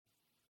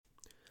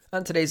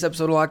On today's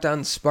episode of Locked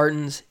On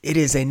Spartans, it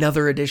is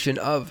another edition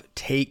of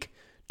Take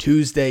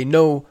Tuesday.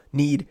 No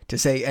need to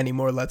say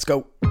anymore. Let's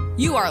go.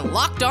 You are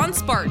Locked On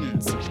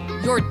Spartans,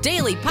 your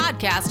daily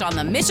podcast on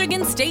the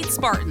Michigan State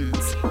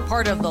Spartans,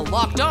 part of the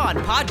Locked On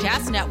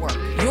Podcast Network,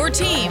 your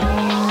team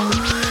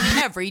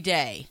every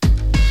day.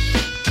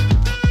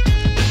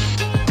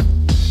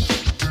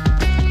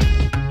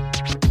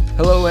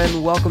 Hello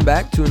and welcome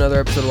back to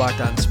another episode of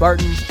Locked On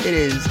Spartans. It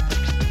is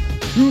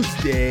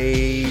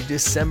Tuesday,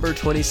 December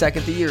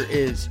 22nd. The year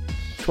is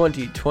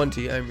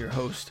 2020. I'm your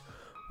host,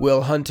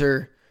 Will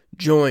Hunter,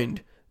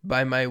 joined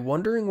by my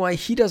wondering why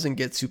he doesn't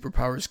get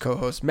superpowers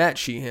co-host, Matt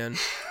Sheehan.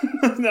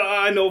 No,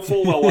 I know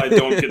full well why I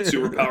don't get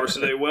superpowers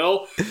today,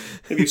 Will.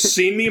 Have you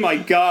seen me? My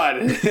God,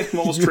 I'm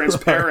almost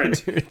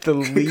transparent. The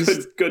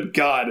least, good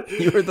God.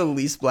 You're the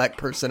least black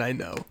person I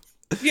know.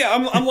 Yeah,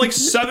 I'm like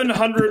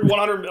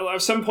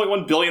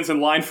 7.1 billions in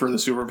line for the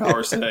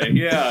superpowers today.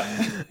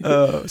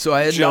 Yeah. So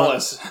I had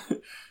jealous.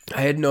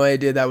 I had no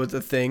idea that was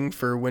a thing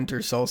for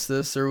winter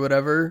solstice or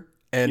whatever.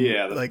 And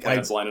yeah, the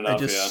planets lining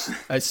up.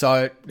 I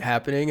saw it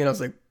happening and I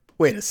was like,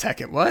 wait a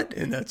second, what?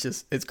 And that's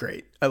just, it's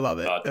great. I love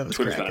it.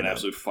 Twitter's got an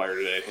absolute fire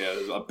today. Yeah,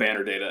 there's a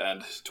banner day to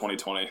end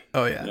 2020.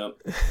 Oh, yeah. Yep.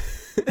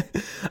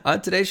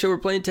 On today's show, we're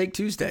playing Take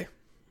Tuesday.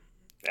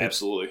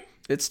 Absolutely.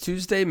 It's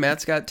Tuesday.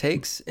 Matt's got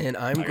takes, and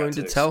I'm going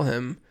to tell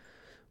him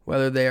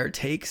whether they are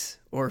takes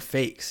or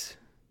fakes.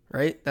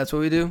 Right? That's what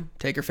we do?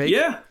 Take or fake?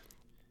 Yeah.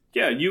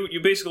 Yeah, you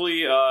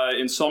basically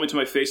insult me to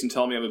my face and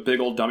tell me I'm a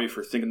big old dummy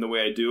for thinking the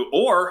way I do.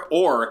 Or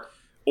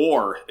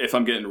if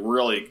I'm getting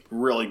really,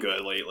 really good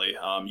lately,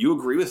 you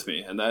agree with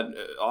me, and that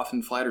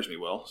often flatters me,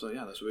 Will. So,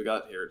 yeah, that's what we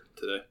got here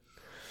today.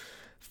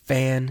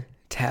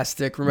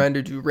 Fantastic.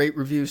 Reminder to rate,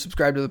 review,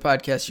 subscribe to the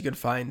podcast. You can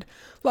find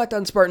Locked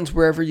On Spartans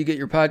wherever you get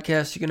your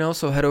podcasts. You can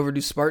also head over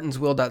to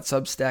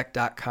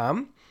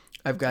spartanswill.substack.com.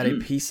 I've got a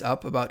piece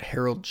up about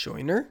Harold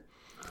Joyner.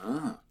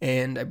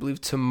 And I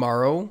believe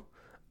tomorrow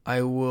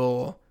I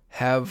will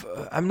have,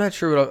 I'm not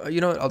sure what,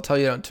 I'll tell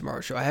you on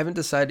tomorrow's show. I haven't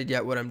decided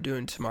yet what I'm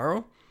doing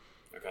tomorrow.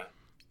 Okay.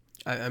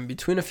 I'm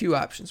between a few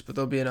options, but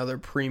there'll be another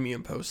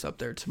premium post up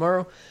there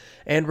tomorrow.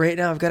 And right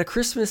now I've got a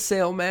Christmas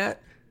sale,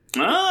 Matt.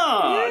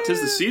 Yeah.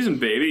 'Tis the season,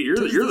 baby. You're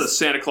the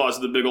Santa Claus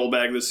of the big old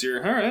bag this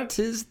year. All right.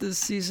 'Tis the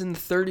season,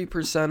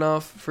 30%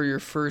 off for your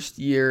first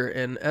year.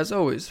 And as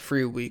always,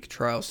 free week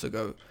trial. So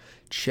go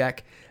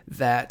check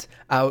that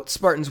out.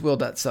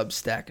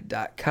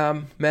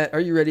 spartanswill.substack.com. Matt, are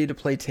you ready to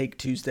play Take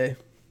Tuesday?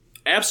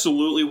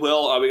 Absolutely,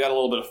 Will. We got a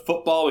little bit of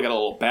football. We got a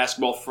little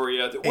basketball for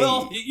you. Hey.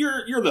 Will,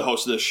 you're the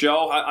host of this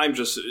show. I'm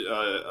just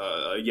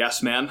a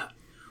yes man.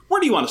 Where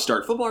do you want to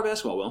start? Football or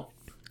basketball, Will?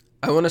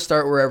 I want to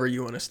start wherever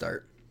you want to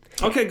start.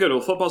 Okay, good. Well,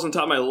 football's on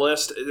top of my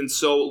list. And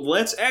so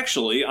let's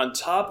actually, on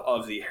top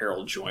of the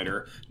Harold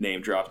Joyner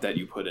name drop that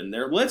you put in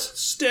there, let's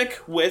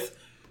stick with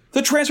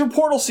the transfer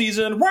portal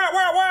season. Wow,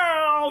 wow,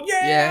 wow.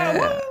 Yeah.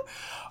 Wow.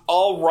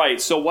 All right,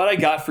 so what I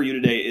got for you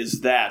today is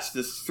that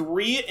the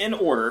three in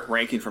order,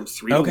 ranking from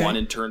 3 to 1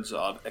 in terms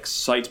of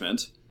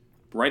excitement.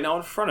 Right now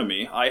in front of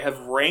me, I have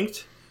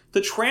ranked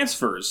the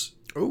transfers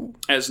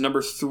as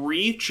number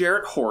 3,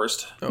 Jarrett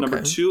Horst,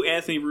 number 2,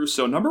 Anthony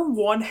Russo, number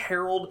 1,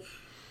 Harold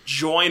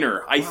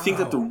Joyner. I think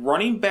that the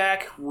running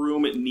back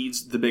room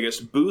needs the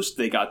biggest boost.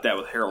 They got that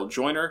with Harold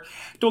Joyner.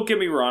 Don't get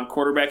me wrong,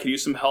 quarterback could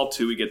use some help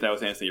too. We get that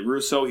with Anthony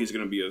Russo. He's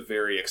going to be a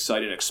very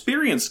exciting,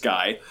 experienced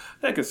guy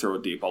that could throw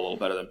deep a little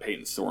better than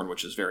Peyton Thorne,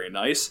 which is very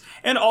nice.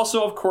 And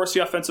also, of course, the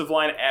offensive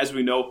line, as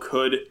we know,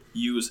 could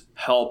use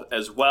help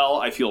as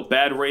well. I feel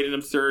bad rating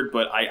him third,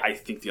 but I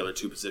think the other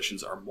two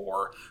positions are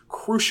more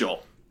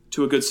crucial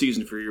to a good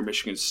season for your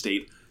Michigan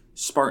State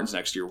Spartans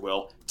next year,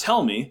 Will.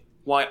 Tell me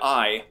why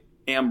I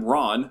am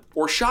wrong,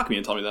 or shock me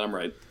and tell me that I'm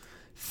right.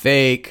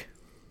 Fake.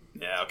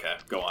 Yeah, okay.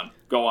 Go on.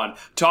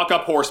 Talk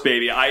up Horst,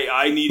 baby.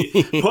 I need,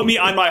 put me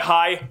on my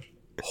high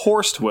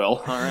Horst,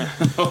 Will. All right.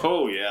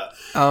 Oh, yeah.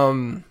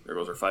 There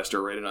goes our 5-star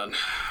rating on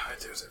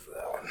iTunes for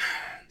that one.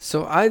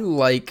 So I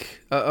like,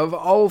 of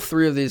all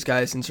three of these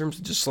guys, in terms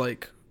of just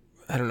like,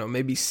 I don't know,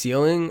 maybe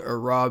ceiling or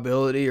raw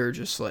ability or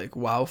just like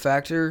wow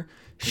factor,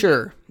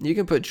 sure, you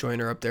can put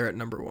Joyner up there at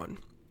number 1.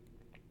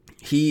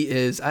 He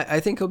is, I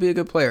think he'll be a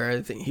good player.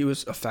 I think he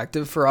was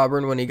effective for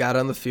Auburn when he got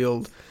on the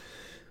field.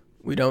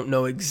 We don't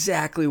know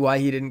exactly why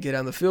he didn't get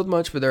on the field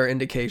much, but there are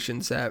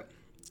indications that,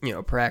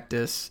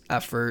 practice,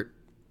 effort,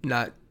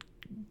 not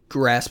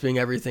grasping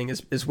everything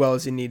as well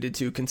as he needed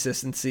to,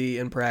 consistency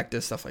in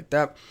practice, stuff like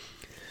that.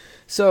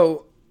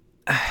 So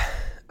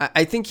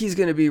I think he's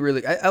going to be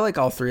really, I like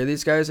all three of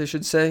these guys, I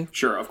should say.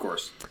 Sure, of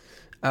course.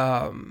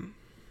 Yeah,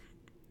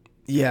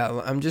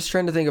 I'm just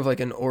trying to think of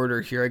like an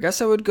order here. I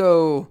guess I would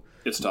go...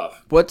 It's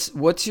tough. What's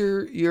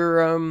your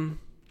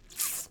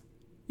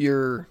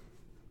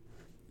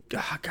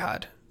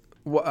God?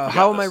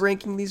 How am I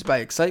ranking these by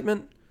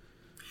excitement?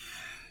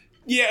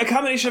 Yeah, a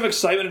combination of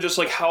excitement and just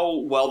like how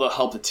well they'll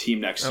help the team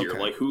next year.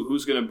 Like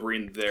who's going to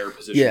bring their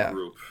position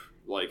group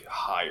like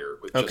higher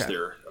with just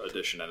their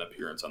addition and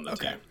appearance on the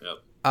team. Yep.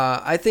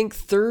 I think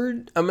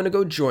third, I'm going to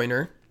go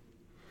Joyner.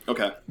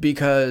 Okay.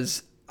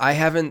 Because I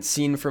haven't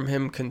seen from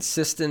him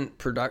consistent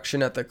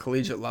production at the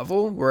collegiate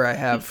level where I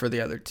have for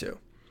the other two.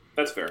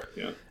 That's fair,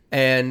 yeah.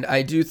 And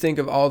I do think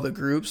of all the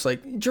groups,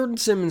 like Jordan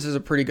Simmons is a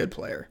pretty good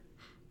player.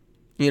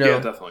 You know? Yeah,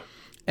 definitely.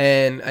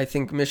 And I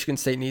think Michigan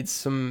State needs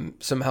some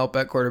help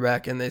at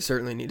quarterback, and they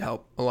certainly need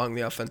help along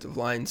the offensive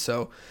line.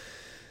 So,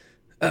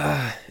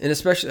 and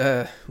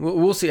especially,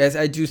 we'll see.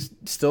 I do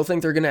still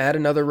think they're going to add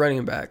another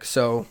running back.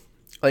 So,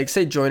 like,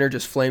 say Joyner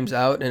just flames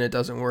out and it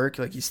doesn't work.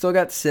 Like, you still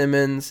got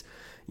Simmons.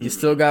 You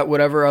still got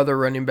whatever other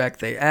running back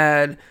they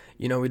add.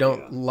 You know, we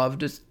don't love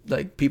to,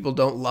 like, people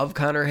don't love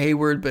Connor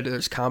Hayward, but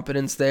there's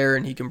competence there,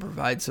 and he can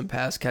provide some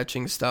pass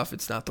catching stuff.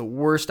 It's not the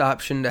worst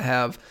option to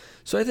have.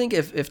 So I think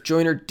if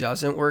Joyner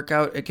doesn't work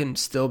out, it can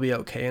still be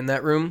okay in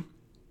that room.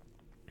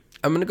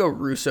 I'm going to go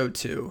Russo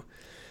too.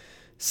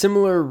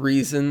 Similar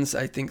reasons,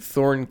 I think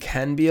Thorne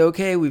can be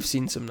okay. We've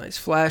seen some nice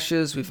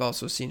flashes. We've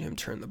also seen him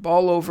turn the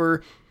ball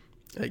over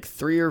like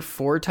 3 or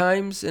 4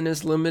 times in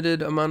his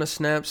limited amount of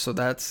snaps, so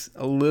that's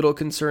a little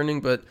concerning,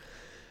 but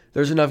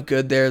there's enough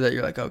good there that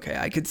you're like, okay,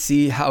 I could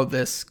see how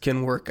this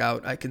can work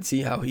out. I can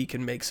see how he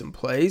can make some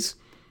plays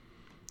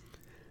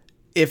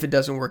if it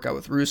doesn't work out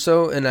with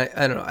Russo. And I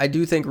don't know. I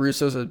do think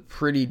Russo's a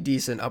pretty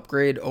decent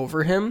upgrade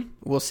over him.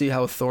 We'll see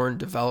how Thorne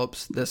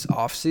develops this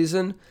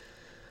offseason.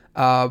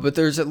 But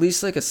there's at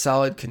least like a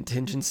solid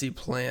contingency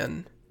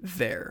plan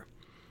there.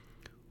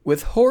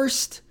 With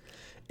Horst,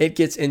 it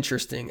gets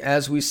interesting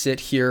as we sit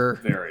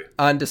here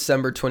on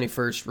December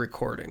 21st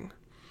recording.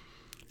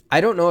 I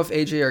don't know if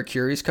AJ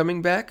Arcuri is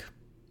coming back.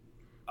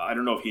 I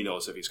don't know if he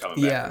knows if he's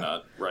coming back or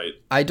not. Right.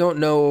 I don't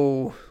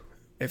know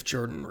if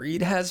Jordan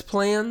Reed has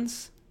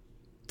plans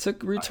to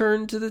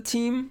return to the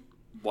team.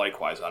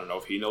 Likewise, I don't know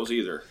if he knows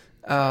either.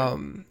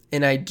 And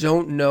I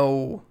don't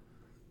know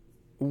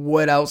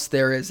what else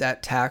there is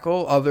at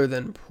tackle other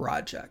than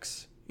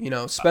projects. You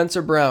know,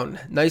 Spencer Brown,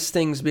 nice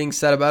things being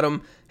said about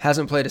him,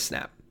 hasn't played a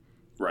snap.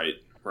 Right.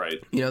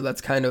 You know,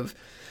 that's kind of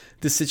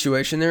the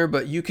situation there,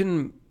 but you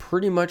can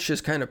pretty much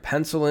just kind of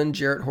pencil in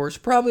Jarrett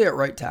Horst probably at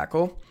right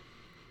tackle.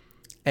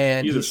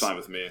 And he's fine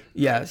with me.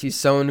 Yeah, he's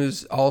someone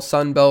who's all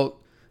Sun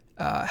Belt,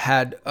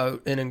 had a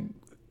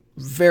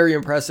very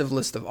impressive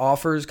list of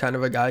offers, kind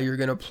of a guy you're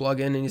going to plug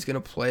in and he's going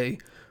to play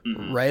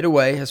right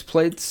away. Has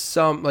played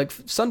some, like,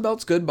 Sun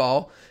Belt's good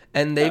ball,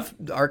 and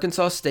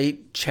Arkansas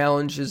State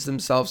challenges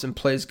themselves and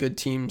plays good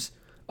teams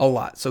a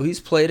lot. So he's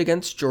played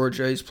against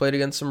Georgia, he's played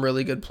against some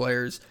really good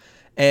players,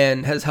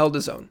 and has held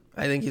his own.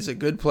 I think he's a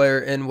good player,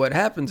 and what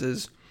happens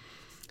is,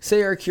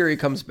 say Arcuri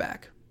comes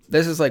back.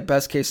 This is like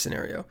best case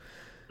scenario.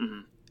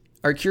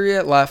 Arcuri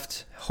at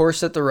left,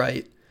 Horst at the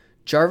right.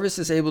 Jarvis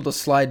is able to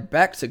slide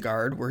back to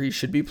guard where he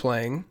should be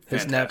playing,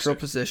 his natural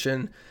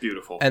position.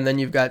 Beautiful. And then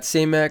you've got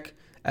Samek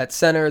at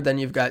center. Then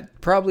you've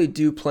got probably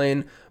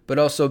Duplain, but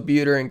also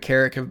Buter and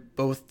Carrick have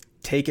both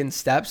taken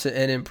steps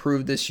and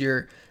improved this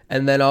year.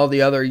 And then all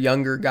the other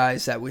younger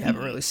guys that we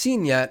haven't really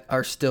seen yet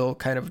are still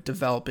kind of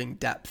developing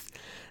depth.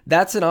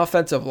 That's an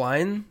offensive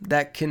line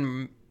that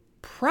can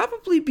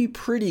probably be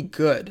pretty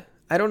good.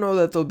 I don't know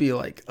that they'll be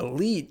like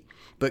elite,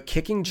 but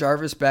kicking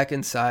Jarvis back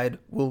inside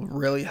will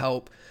really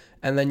help.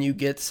 And then you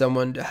get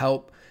someone to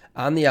help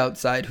on the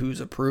outside who's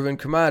a proven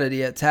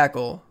commodity at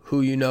tackle,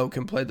 who you know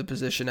can play the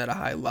position at a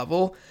high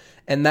level.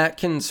 And that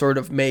can sort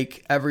of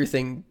make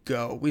everything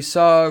go. We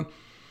saw,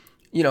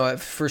 you know,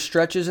 for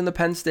stretches in the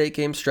Penn State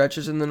game,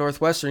 stretches in the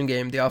Northwestern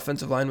game, the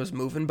offensive line was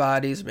moving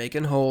bodies,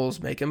 making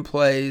holes, making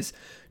plays,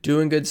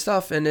 doing good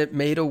stuff, and it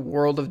made a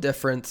world of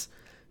difference.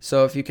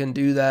 So if you can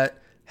do that,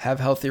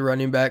 have healthy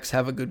running backs,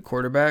 have a good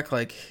quarterback,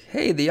 like,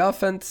 hey, the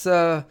offense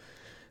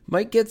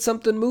might get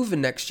something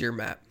moving next year,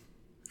 Matt.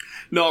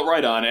 No,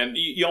 right on. And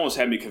you almost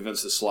had me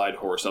convinced to slide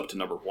Horst up to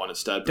number 1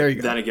 instead. But there you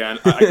go. Then again,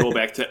 I go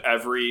back to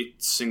every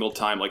single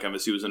time like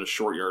MSU was in a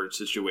short yardage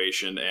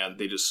situation and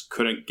they just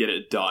couldn't get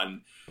it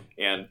done.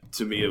 And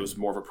to me, it was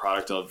more of a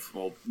product of,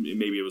 well,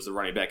 maybe it was the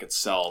running back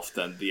itself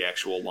than the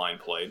actual line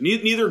play.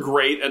 Neither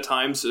great at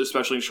times,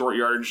 especially in short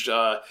yardage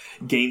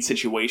gain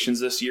situations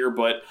this year.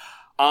 But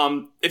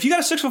if you got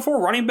a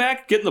 6'4" running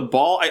back getting the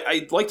ball,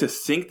 I'd like to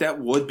think that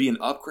would be an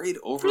upgrade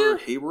over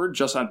Hayward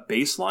just on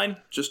baseline,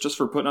 just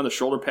for putting on the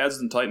shoulder pads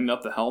and tightening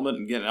up the helmet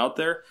and getting out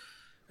there.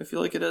 I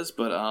feel like it is,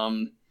 but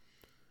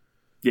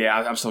yeah,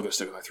 I'm still going to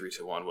stick with my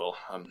 3-2-1, Will.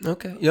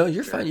 Okay. You know,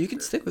 you're fine. You can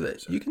stick with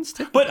it. You can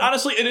stick with But it.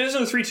 honestly, it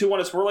isn't a 3-2-1.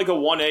 It's more like a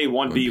 1A,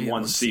 1B,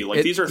 1C.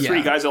 Like, these are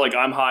three guys that, like,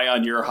 I'm high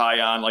on, you're high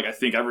on. Like, I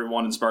think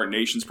everyone in Spartan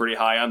Nation's pretty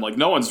high on. Like,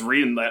 no one's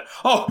reading that.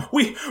 Oh,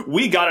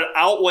 we got an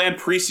Outland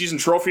preseason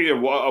trophy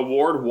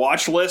award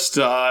watch list,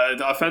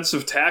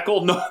 offensive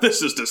tackle. No,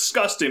 this is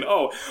disgusting.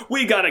 Oh,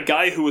 we got a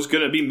guy who was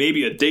going to be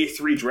maybe a day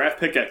 3 draft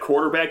pick at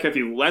quarterback if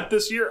he went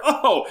this year.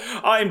 Oh,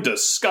 I'm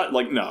disgusted.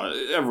 Like, no,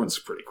 everyone's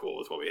pretty cool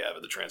with what we have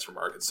at the transfer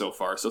market so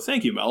far. So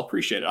thank you, Mel.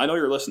 Appreciate it. I know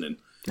you're listening.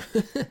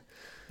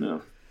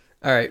 No.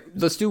 All right.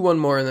 Let's do one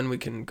more and then we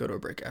can go to a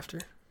break after.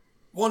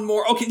 One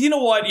more. Okay, you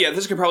know what? Yeah,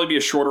 this could probably be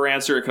a shorter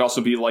answer. It could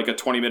also be like a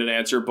 20-minute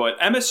answer. But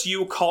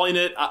MSU calling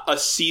it a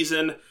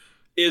season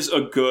is a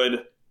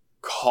good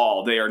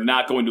call. They are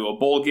not going to a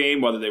bowl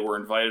game, whether they were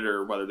invited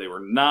or whether they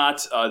were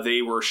not.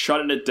 They were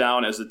shutting it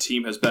down as the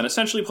team has been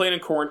essentially playing in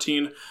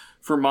quarantine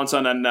for months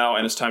on end now,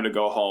 and it's time to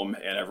go home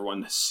and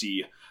everyone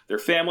see their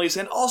families.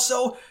 And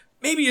also,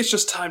 maybe it's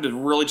just time to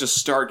really just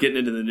start getting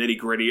into the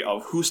nitty-gritty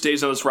of who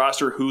stays on this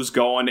roster, who's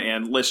going,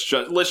 and let's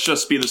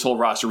just speed this whole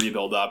roster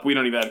rebuild up. We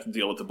don't even have to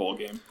deal with the bowl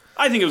game.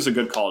 I think it was a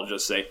good call to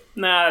just say,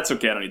 nah, that's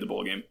okay, I don't need the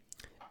bowl game.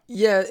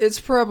 Yeah, it's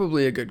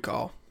probably a good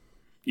call.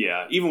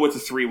 Yeah, even with the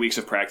 3 weeks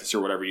of practice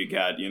or whatever you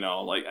get,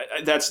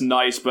 that's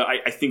nice, but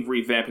I think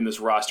revamping this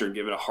roster and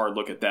giving a hard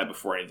look at that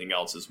before anything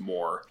else is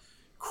more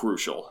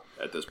crucial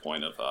at this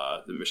point of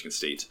the Michigan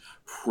State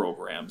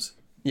program's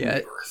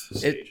birth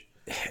stage.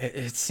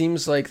 It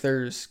seems like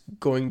there's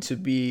going to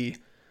be,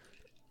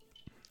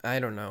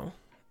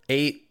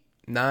 8,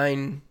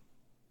 9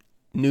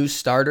 new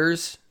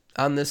starters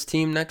on this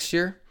team next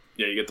year.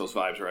 Yeah, you get those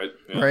vibes, right?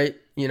 Yeah. Right?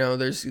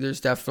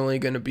 There's definitely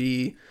going to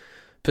be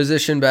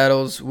position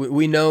battles.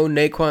 We know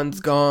Naquan's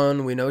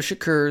gone. We know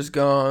Shakur's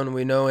gone.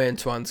 We know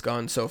Antoine's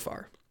gone so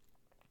far.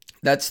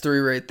 That's 3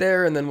 right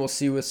there, and then we'll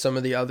see with some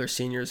of the other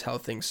seniors how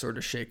things sort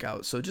of shake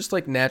out. So just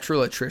like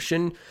natural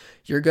attrition,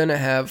 you're going to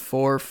have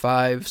 4 or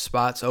 5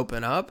 spots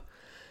open up,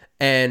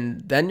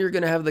 and then you're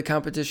going to have the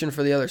competition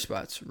for the other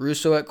spots.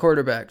 Russo at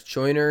quarterback,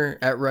 Joyner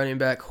at running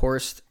back,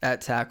 Horst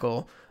at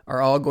tackle are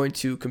all going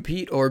to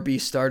compete or be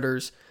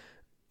starters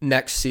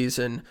next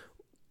season.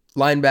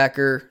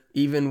 Linebacker,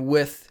 even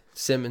with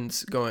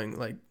Simmons going,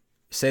 like,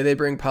 say they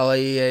bring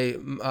Palaie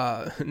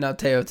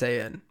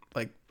Teote in,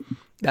 like,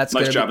 that's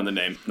nice job in the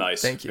name.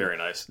 Nice. Thank you. Very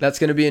nice. That's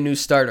going to be a new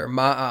starter.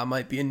 Ma'a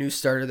might be a new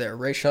starter there.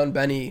 Rayshawn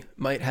Benny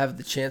might have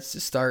the chance to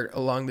start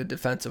along the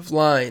defensive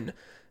line.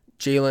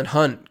 Jalen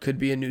Hunt could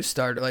be a new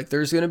starter. Like,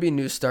 there's going to be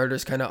new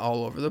starters kind of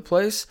all over the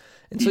place.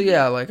 And so,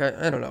 yeah, like,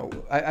 I don't know.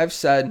 I've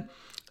said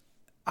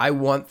I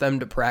want them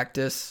to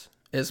practice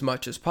as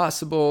much as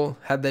possible.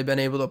 Had they been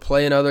able to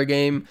play another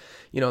game,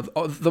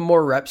 the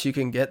more reps you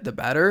can get, the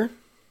better.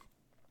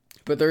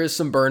 But there is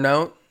some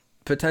burnout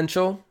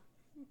potential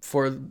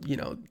for,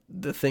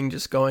 the thing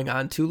just going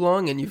on too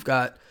long. And you've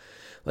got,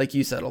 like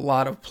you said, a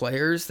lot of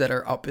players that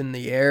are up in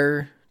the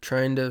air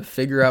trying to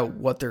figure out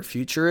what their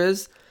future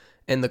is.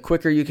 And the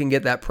quicker you can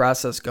get that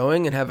process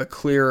going and have a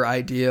clearer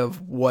idea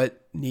of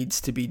what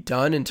needs to be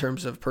done in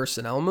terms of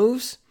personnel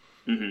moves,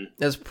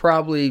 is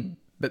probably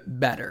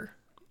better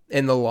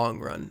in the long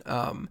run.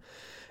 And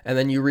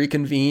then you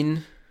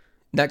reconvene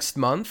next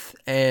month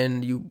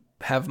and you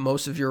have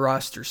most of your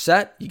roster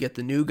set. You get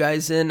the new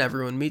guys in,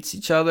 everyone meets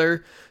each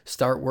other,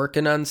 start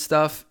working on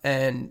stuff,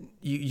 and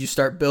you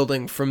start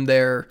building from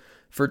there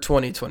for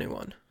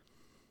 2021.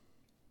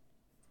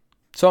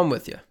 So I'm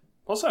with you.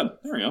 Well said.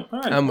 There we go.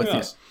 All right. I'm with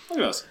you. Look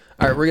at us.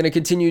 All right, we're going to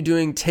continue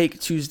doing Take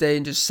Tuesday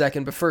in just a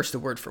second, but first, a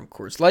word from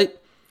Coors Light.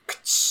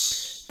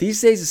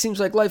 These days, it seems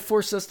like life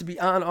forces us to be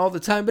on all the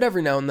time, but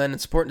every now and then,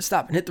 it's important to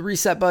stop and hit the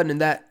reset button in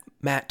that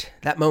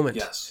moment.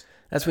 Yes.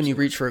 That's when you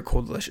reach for a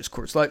cold, delicious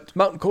Coors Light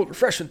mountain cold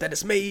refreshment that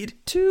is made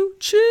to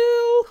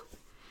chill.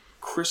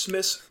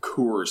 Christmas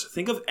Coors.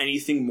 Think of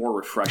anything more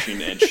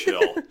refreshing and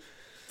chill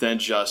than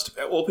just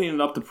opening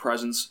up the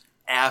presents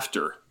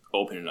after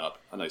opening up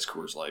a nice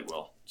Coors Light.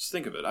 Well, just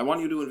think of it. I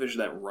want you to envision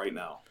that right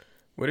now.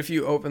 What if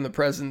you open the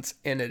presents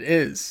and it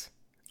is?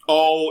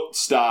 Oh,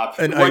 stop.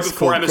 An right ice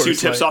before cold MSU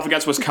Coors tips Light. off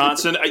against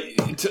Wisconsin,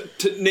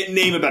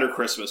 name a better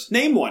Christmas.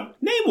 Name one.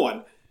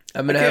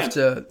 I'm going to have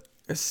to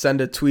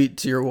send a tweet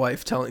to your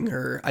wife telling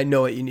her, I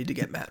know what you need to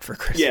get Matt for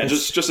Christmas. Yeah,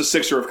 just a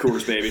sixer of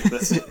Coors, baby.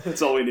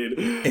 That's all we need.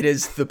 It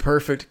is the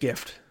perfect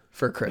gift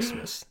for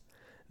Christmas.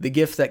 The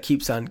gift that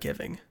keeps on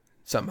giving,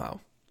 somehow.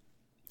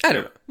 I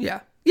don't know.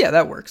 Yeah,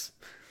 that works.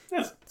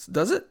 Yeah.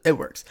 Does it? It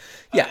works.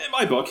 Yeah. In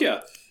my book,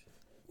 yeah.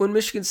 When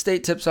Michigan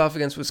State tips off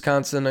against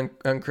Wisconsin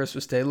on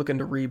Christmas Day, looking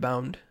to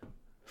rebound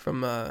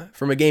from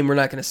a game we're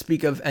not going to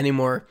speak of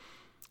anymore,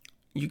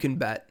 you can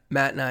bet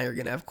Matt and I are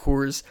going to have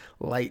Coors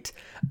Light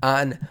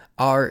on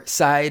our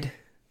side.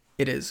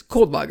 It is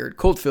cold lagered,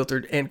 cold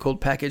filtered, and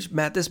cold packaged.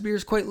 Matt, this beer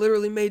is quite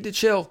literally made to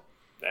chill.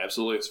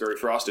 Absolutely. It's very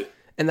frosty.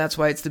 And that's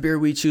why it's the beer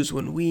we choose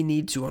when we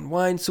need to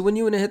unwind. So when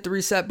you want to hit the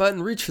reset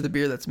button, reach for the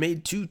beer that's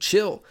made to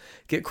chill.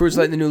 Get Coors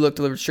Light in the new look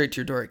delivered straight to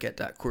your door at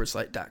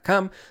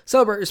get.coorslight.com.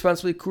 Celebrate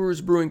responsibly.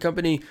 Coors Brewing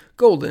Company,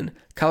 Golden,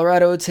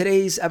 Colorado.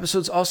 Today's episode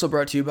is also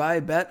brought to you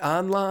by Bet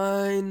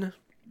Online.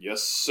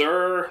 Yes,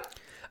 sir.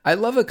 I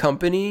love a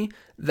company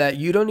that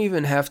you don't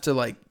even have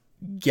to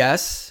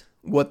guess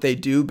what they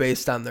do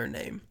based on their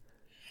name.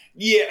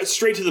 Yeah,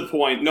 straight to the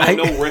point. No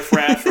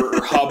riffraff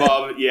or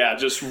hubbub. Yeah,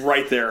 just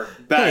right there.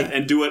 Bet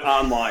and do it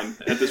online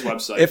at this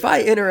website. If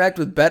I interact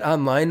with Bet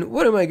Online,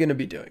 what am I going to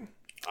be doing?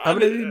 I'm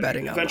going to be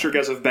betting online. Venture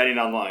guess of betting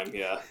online,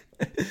 yeah.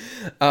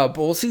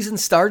 Bowl season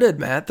started,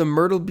 Matt. The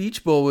Myrtle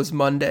Beach Bowl was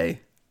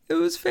Monday. It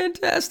was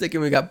fantastic.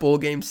 And we got bowl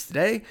games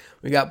today.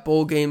 We got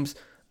bowl games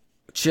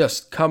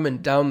just coming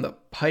down the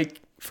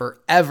pike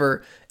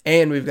forever.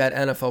 And we've got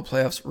NFL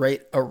playoffs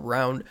right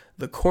around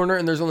the corner.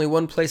 And there's only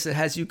one place that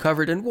has you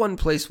covered and one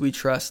place we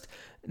trust,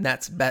 and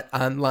that's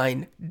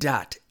betonline.ag.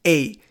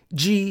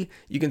 You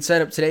can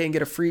sign up today and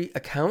get a free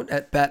account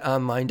at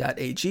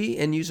betonline.ag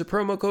and use a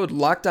promo code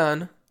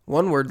LOCKEDON,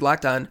 one word,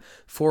 locked on,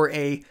 for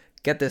a,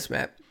 get this,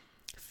 Matt,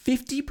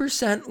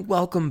 50%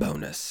 welcome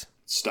bonus.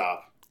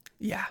 Stop.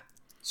 Yeah.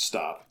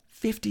 Stop.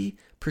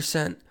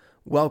 50%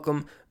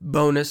 welcome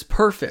bonus.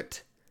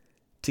 Perfect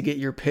to get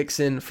your picks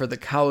in for the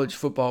college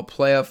football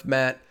playoff,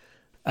 Matt.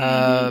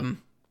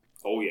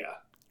 Oh, yeah.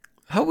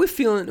 How are we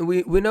feeling?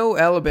 We know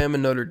Alabama,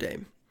 Notre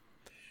Dame.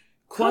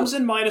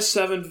 Clemson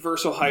 -7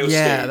 versus Ohio State.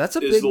 Yeah, that's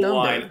a is big the number.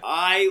 line.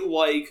 I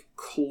like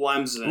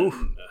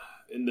Clemson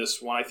in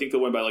this one. I think they'll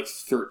win by like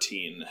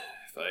 13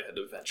 if I had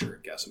to venture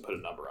a guess and put a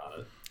number on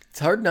it. It's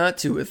hard not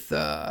to with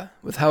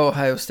how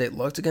Ohio State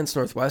looked against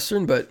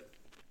Northwestern, but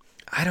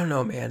I don't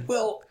know, man.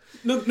 Well,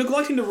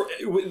 neglecting to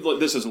look,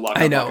 this isn't locked.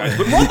 I know, guys,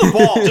 but run the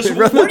ball. Just Run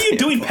what the are you damn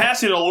doing ball.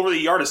 passing it all over the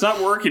yard? It's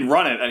not working.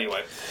 Run it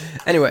anyway.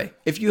 Anyway,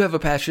 if you have a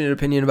passionate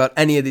opinion about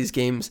any of these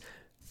games,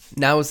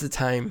 now is the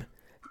time.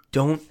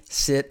 Don't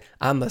sit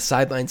on the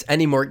sidelines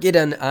anymore. Get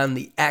in on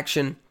the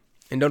action.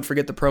 And don't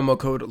forget the promo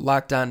code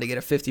LOCKEDON to get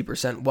a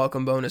 50%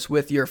 welcome bonus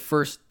with your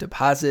first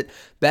deposit.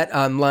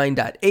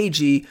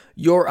 BetOnline.ag,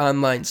 your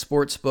online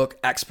sportsbook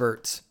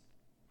experts.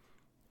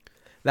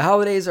 The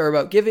holidays are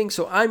about giving,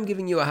 so I'm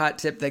giving you a hot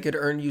tip that could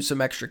earn you some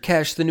extra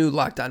cash. The new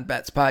Locked On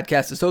Bets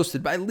podcast is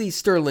hosted by Lee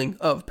Sterling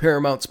of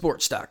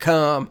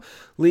ParamountSports.com.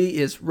 Lee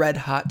is red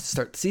hot to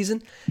start the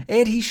season,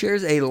 and he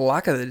shares a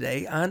lock of the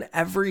day on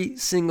every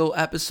single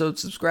episode.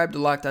 Subscribe to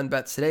Locked On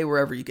Bets today,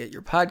 wherever you get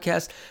your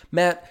podcast.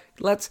 Matt,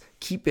 let's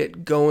keep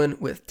it going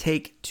with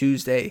Take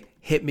Tuesday.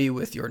 Hit me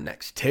with your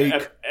next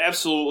take.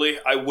 Absolutely,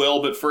 I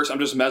will. But first, I'm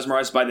just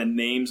mesmerized by the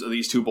names of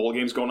these two bowl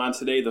games going on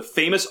today. The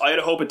famous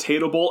Idaho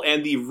Potato Bowl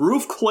and the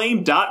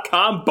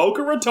RoofClaim.com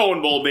Boca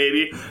Raton Bowl,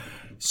 baby.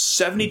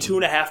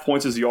 72.5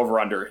 points is the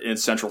over-under in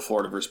Central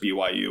Florida versus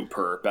BYU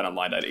per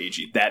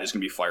BetOnline.ag. That is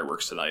going to be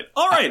fireworks tonight.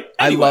 All right.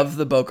 Anyway. I love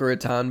the Boca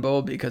Raton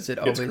Bowl because it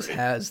always great.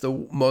 has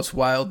the most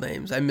wild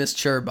names. I miss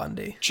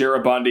Cheribundi.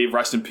 Cheribundi,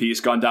 rest in peace,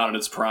 gone down in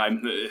its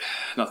prime.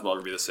 Nothing will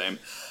ever be the same.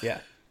 Yeah.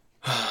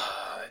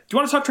 Do you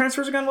want to talk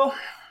transfers again, Will?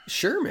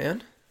 Sure,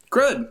 man.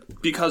 Good,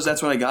 because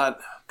that's what I got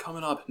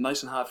coming up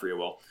nice and hot for you,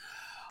 Will.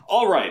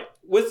 All right.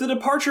 With the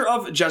departure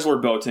of Jesler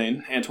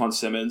Boateng, Antoine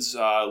Simmons,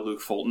 Luke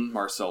Fulton,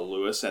 Marcel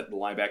Lewis at the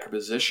linebacker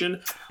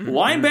position,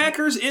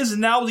 linebackers is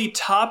now the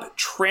top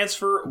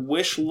transfer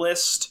wish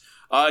list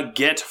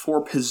get for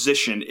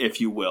position,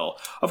 if you will.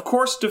 Of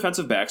course,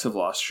 defensive backs have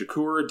lost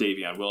Shakur,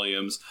 Davion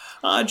Williams,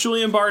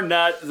 Julian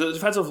Barnett. The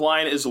defensive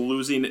line is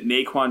losing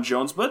Naquan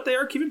Jones, but they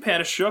are keeping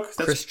Panishuk.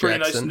 That's Chris pretty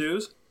Jackson. nice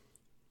news.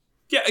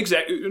 Yeah,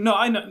 exactly. No,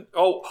 I know.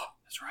 Oh,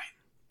 that's right.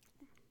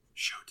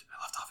 Shoot,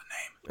 I left off a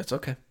name. It's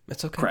okay.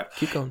 It's okay. Crap.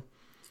 Keep going.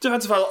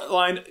 Defensive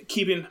line,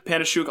 keeping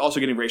Panishuk, also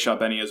getting Rashad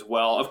Benny as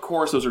well. Of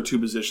course, those are two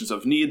positions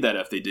of need that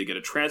if they did get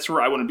a transfer,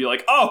 I wouldn't be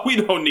like, oh, we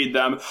don't need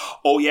them.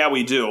 Oh, yeah,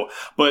 we do.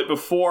 But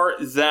before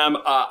them,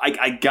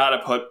 I got to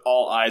put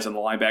all eyes on the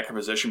linebacker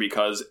position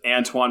because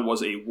Antoine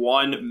was a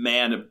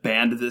one-man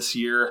band this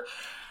year.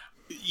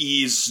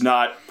 He's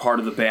not part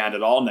of the band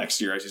at all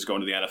next year as he's going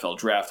to the NFL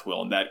draft,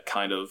 Will, and that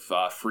kind of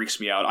freaks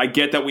me out. I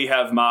get that we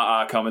have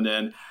Ma'a coming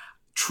in.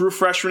 True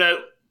freshman at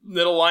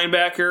middle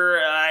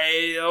linebacker.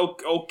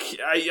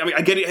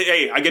 I get it.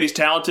 Hey, I get he's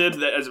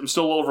talented. I'm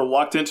still a little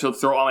reluctant to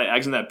throw all my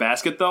eggs in that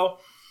basket, though.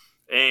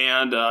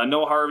 And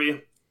Noah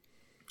Harvey,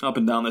 up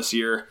and down this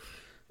year.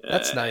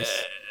 That's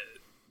nice.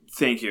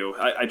 Thank you.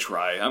 I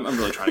try. I'm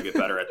really trying to get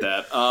better at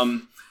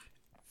that.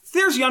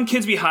 There's young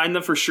kids behind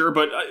them for sure,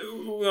 but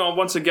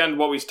once again,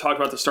 what we talked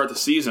about to start the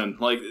season,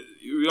 like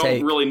we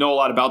don't really know a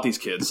lot about these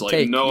kids. Like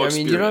Take. no I experience.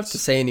 mean, you don't have to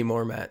say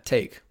anymore, Matt.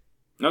 Take.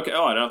 Okay.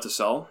 Oh, I don't have to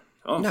sell.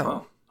 Oh No.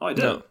 wow. Oh, I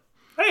did. No.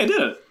 Hey, I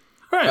did it.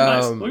 All right,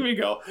 nice. Look at me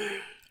go.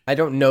 I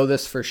don't know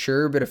this for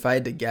sure, but if I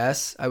had to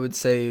guess, I would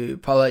say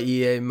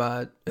Palai'e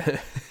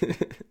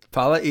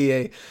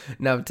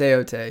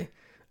Navteote.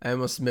 I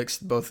almost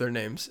mixed both their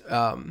names.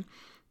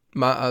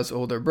 Ma'a's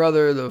older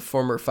brother, the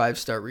former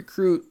 5-star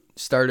recruit,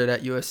 started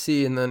at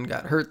USC and then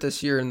got hurt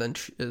this year and then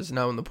is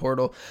now in the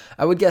portal.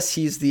 I would guess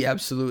he's the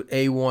absolute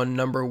A1,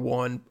 number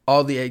one,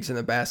 all the eggs in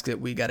the basket.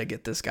 We got to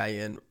get this guy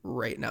in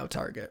right now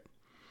target.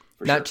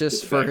 Not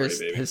just for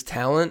his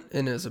talent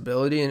and his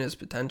ability and his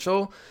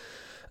potential,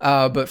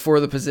 but for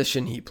the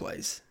position he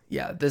plays.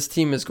 Yeah, this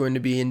team is going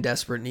to be in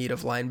desperate need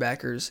of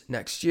linebackers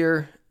next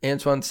year.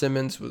 Antoine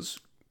Simmons was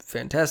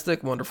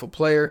fantastic, wonderful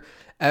player.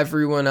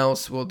 Everyone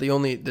else, well,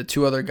 the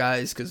two other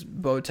guys, because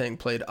Boateng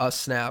played a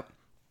snap,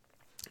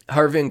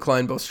 Harvey and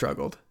Klein both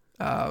struggled.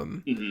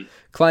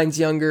 Klein's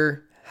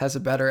younger, has a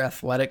better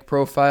athletic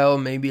profile,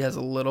 maybe has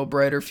a little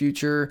brighter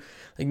future.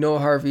 Like Noah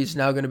Harvey's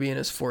now going to be in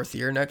his 4th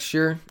year next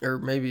year, or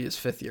maybe his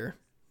 5th year,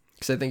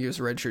 because I think he was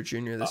a redshirt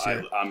junior this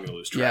year. I'm going to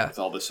lose track with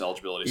all this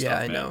eligibility stuff,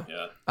 I man. know.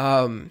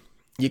 Yeah.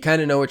 You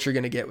kind of know what you're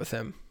going to get with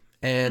him,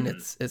 and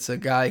it's a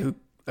guy who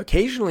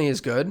occasionally is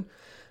good,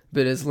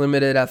 but is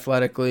limited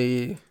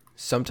athletically,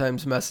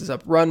 sometimes messes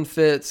up run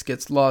fits,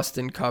 gets lost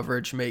in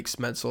coverage, makes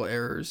mental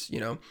errors.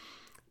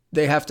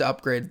 They have to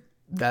upgrade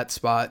that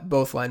spot,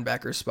 both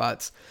linebacker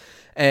spots.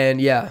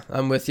 And yeah,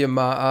 I'm with you,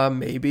 Ma'a,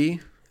 maybe.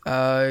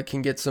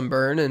 can get some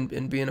burn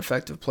and be an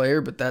effective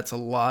player, but that's a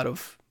lot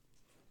of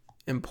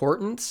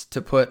importance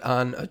to put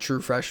on a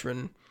true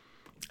freshman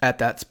at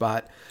that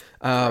spot.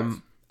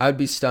 I'd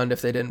be stunned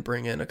if they didn't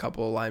bring in a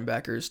couple of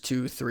linebackers,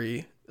 2,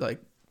 3.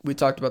 Like we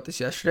talked about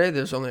this yesterday,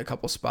 there's only a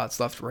couple spots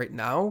left right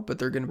now, but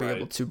they're going to be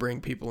able to bring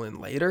people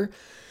in later.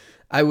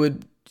 I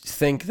would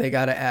think they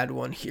got to add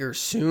one here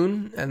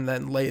soon, and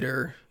then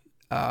later,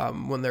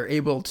 when they're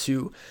able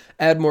to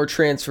add more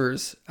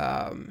transfers,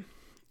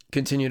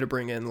 continue to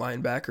bring in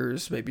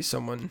linebackers. Maybe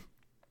someone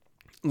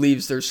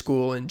leaves their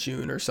school in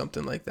June or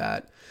something like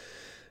that.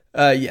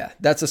 Yeah,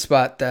 that's a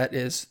spot that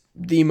is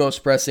the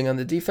most pressing on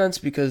the defense,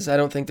 because I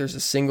don't think there's a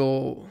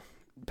single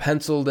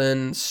penciled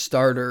in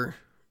starter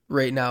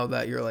right now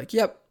that you're like,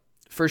 yep,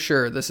 for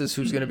sure, this is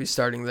who's going to be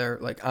starting there,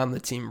 like on the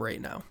team right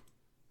now.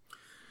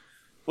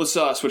 Let's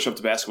switch up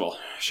to basketball,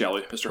 shall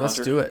we, Mr. Hunter? Let's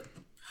do it.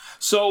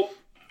 So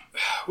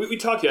we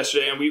talked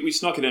yesterday, and we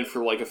snuck it in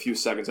for like a few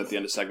seconds at the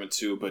end of segment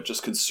 2, but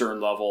just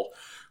concern level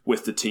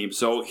with the team.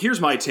 So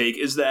here's my take,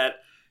 is that,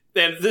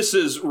 and this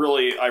is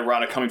really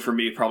ironic coming from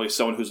me, probably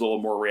someone who's a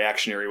little more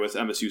reactionary with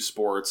MSU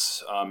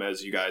sports,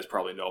 as you guys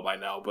probably know by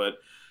now, but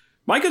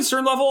my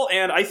concern level,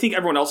 and I think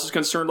everyone else's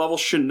concern level,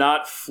 should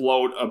not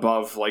float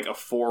above like a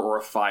 4 or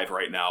a 5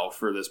 right now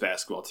for this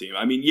basketball team.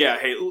 I mean, yeah,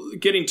 hey,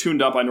 getting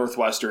tuned up by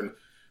Northwestern,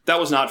 that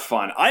was not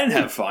fun. I didn't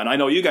have fun. I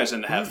know you guys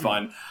didn't have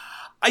fun.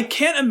 I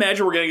can't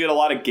imagine we're going to get a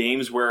lot of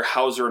games where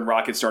Hauser and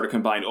Rocket start a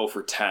combined 0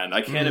 for 10.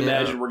 I can't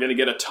imagine we're going to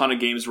get a ton of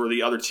games where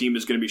the other team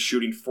is going to be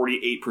shooting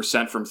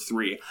 48% from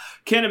 3.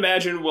 Can't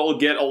imagine we'll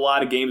get a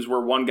lot of games where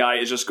one guy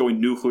is just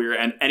going nuclear,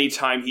 and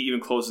anytime he even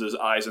closes his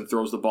eyes and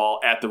throws the ball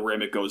at the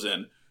rim, it goes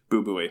in.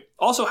 Boo Booey.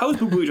 Also, how is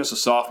Boo Booey just a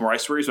sophomore? I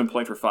swear he's been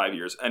playing for 5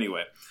 years.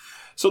 Anyway,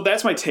 so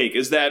that's my take,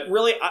 is that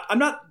really I'm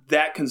not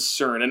that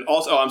concerned. And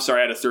also, I'm sorry,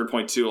 I had a third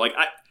point too. Like,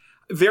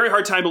 very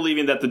hard time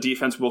believing that the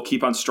defense will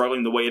keep on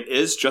struggling the way it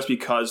is, just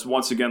because,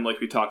 once again, like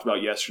we talked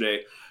about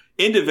yesterday,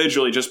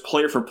 individually, just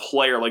player for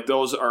player, like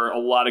those are a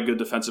lot of good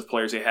defensive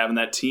players they have in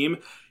that team.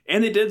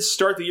 And they did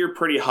start the year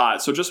pretty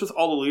hot. So just with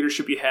all the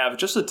leadership you have,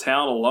 just the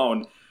talent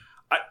alone,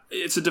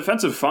 it's a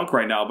defensive funk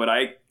right now, but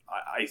I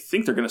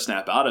think they're going to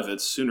snap out of it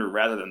sooner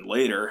rather than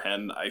later.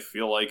 And I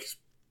feel like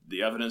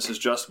the evidence is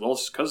just, well,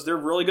 it's because they're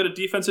really good at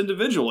defense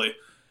individually.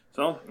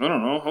 So, I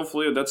don't know.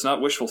 Hopefully that's not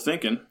wishful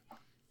thinking.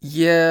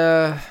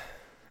 Yeah.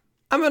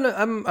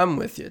 I'm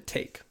with you.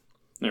 Take.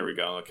 There we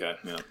go. Okay.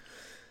 Yeah.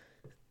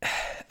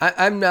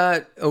 I'm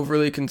not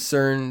overly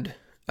concerned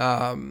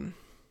about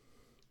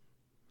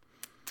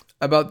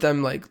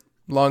them like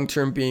long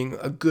term being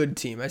a good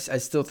team. I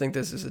still think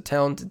this is a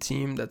talented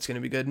team that's going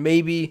to be good.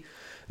 Maybe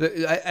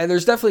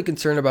there's definitely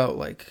concern about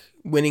like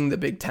winning the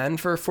Big Ten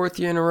for a 4th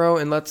year in a row.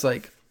 And let's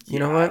like, you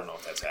know what? I don't know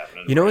if that's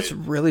happening. You know what's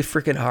really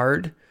freaking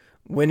hard?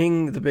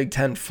 Winning the Big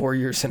Ten 4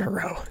 years in a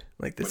row.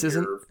 Like this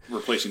isn't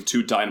replacing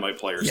 2 dynamite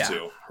players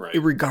too, right?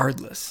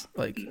 Regardless,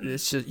 like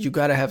it's just, you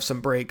got to have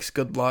some breaks,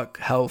 good luck,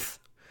 health.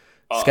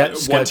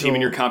 One team in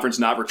your conference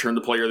not return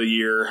the player of the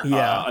year.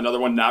 Yeah. Another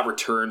one not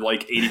return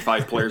like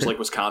 85 players like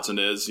Wisconsin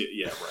is.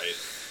 Yeah, right.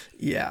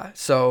 Yeah.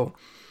 So,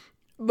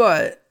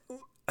 but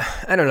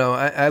I don't know.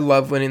 I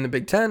love winning the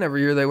Big Ten.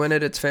 Every year they win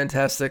it. It's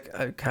fantastic.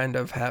 I kind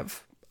of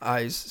have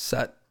eyes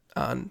set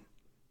on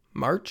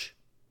March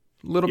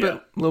a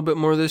little bit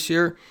more this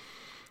year.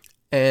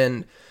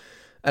 And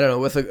I don't know,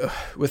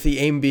 with the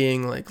aim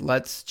being like,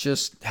 let's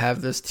just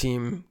have this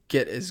team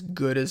get as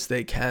good as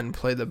they can,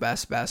 play the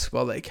best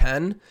basketball they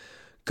can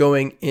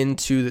going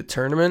into the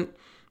tournament.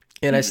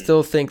 And I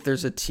still think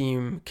there's a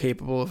team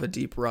capable of a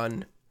deep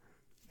run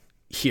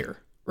here,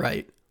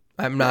 right?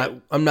 I'm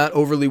not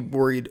overly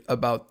worried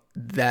about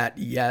that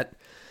yet.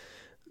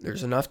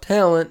 There's enough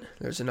talent,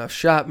 there's enough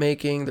shot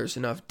making, there's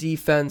enough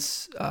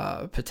defense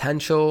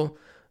potential,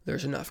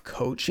 there's enough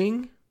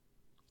coaching,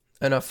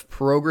 enough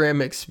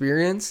program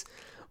experience,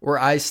 where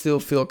I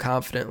still feel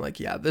confident, like,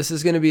 yeah, this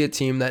is going to be a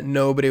team that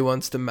nobody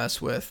wants to mess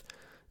with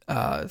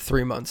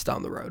 3 months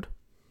down the road.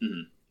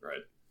 Mm-hmm.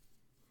 Right.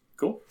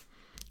 Cool.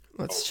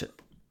 Let's Are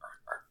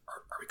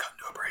we cutting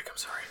to a break? I'm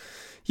sorry.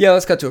 Yeah,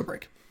 let's cut to a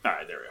break. All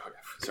right, there we go.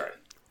 Okay. Sorry.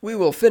 We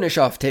will finish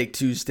off Take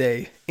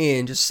Tuesday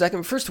in just a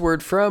second. First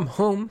word from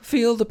Home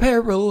Field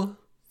Apparel.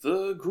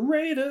 The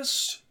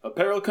greatest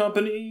apparel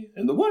company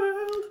in the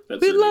world.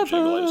 That's We the new love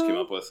jingle I just her. came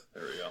up with.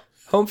 There we go.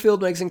 Home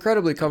Field makes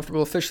incredibly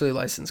comfortable, officially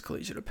licensed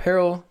collegiate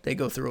apparel. They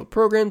go through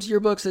programs,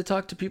 yearbooks, they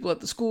talk to people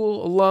at the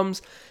school,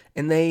 alums,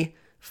 and they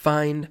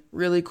find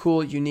really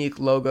cool, unique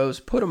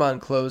logos, put them on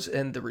clothes,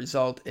 and the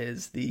result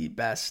is the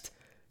best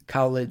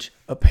college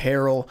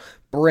apparel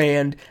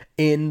brand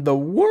in the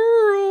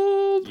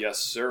world. Yes,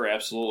 sir.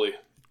 Absolutely.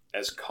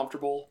 As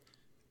comfortable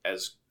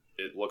as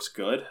it looks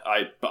good.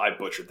 I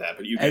butchered that,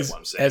 but you get what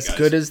I'm saying, As guys.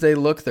 good as they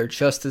look, they're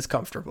just as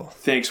comfortable.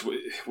 Thanks,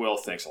 Will.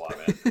 Thanks a lot,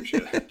 man.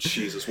 Appreciate it.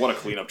 Jesus, what a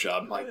cleanup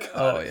job. My God.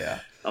 Oh, yeah.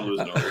 I'm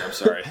losing over here. I'm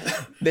sorry.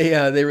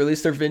 They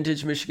released their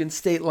vintage Michigan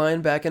State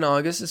line back in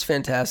August. It's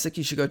fantastic.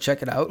 You should go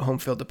check it out,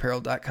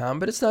 homefieldapparel.com.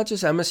 But it's not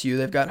just MSU.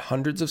 They've got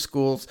hundreds of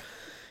schools,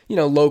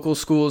 local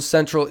schools,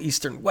 Central,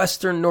 Eastern,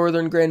 Western,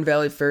 Northern, Grand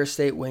Valley, Fair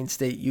State, Wayne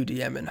State,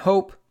 UDM, and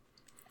Hope.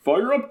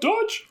 Fire up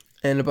Dutch!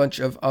 And a bunch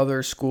of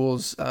other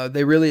schools.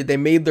 They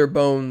made their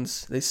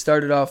bones. They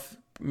started off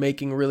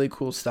making really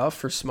cool stuff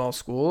for small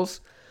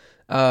schools.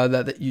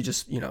 That you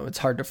just, it's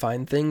hard to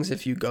find things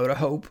if you go to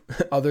Hope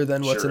other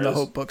than what's in the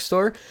Hope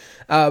bookstore.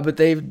 But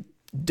they've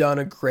done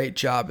a great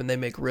job, and they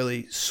make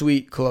really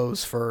sweet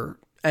clothes for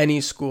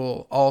any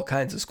school, all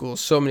kinds of schools,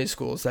 so many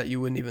schools that you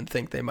wouldn't even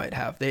think they might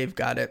have. They've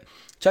got it.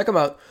 Check them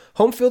out,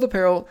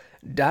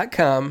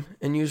 homefieldapparel.com,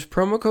 and use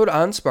promo code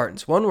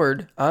ONSpartans, one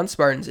word,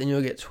 ONSpartans, and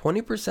you'll get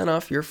 20%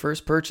 off your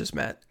first purchase,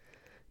 Matt.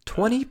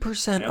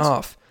 20%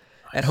 off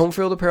at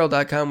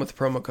homefieldapparel.com with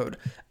the promo code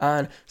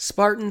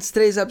ONSpartans.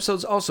 Today's episode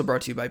is also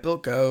brought to you by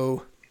Built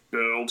Go.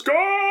 Built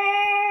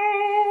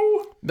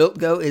Go! Built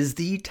Go is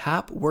the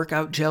top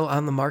workout gel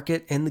on the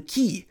market and the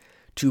key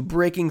to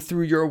breaking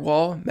through your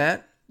wall.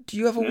 Matt, do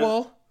you have a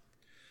wall?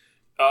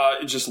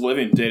 Just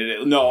living day to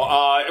day. No,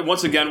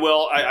 once again,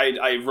 Will,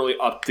 I really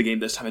upped the game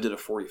this time. I did a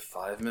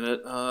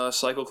 45-minute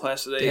cycle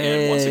class today.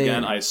 Dang. And once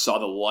again, I saw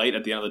the light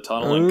at the end of the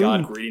tunnel and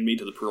God greeting me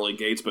to the pearly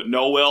gates. But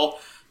no, Will,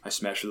 I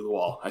smashed through the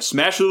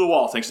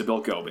wall. Thanks to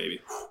Built Go,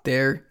 baby.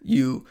 There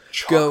you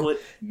Chocolate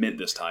go. mint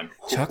this time.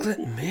 Chocolate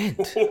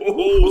mint.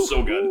 Oh,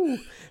 so good.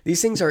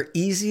 These things are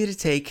easy to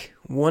take,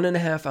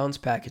 1.5 ounce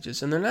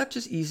packages. And they're not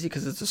just easy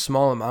because it's a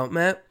small amount,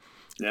 Matt.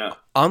 Yeah.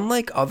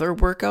 Unlike other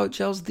workout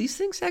gels, these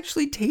things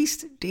actually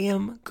taste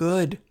damn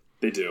good.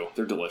 They do.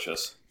 They're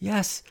delicious.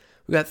 Yes.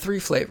 We got 3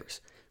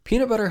 flavors.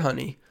 Peanut butter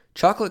honey,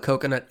 chocolate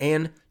coconut,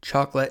 and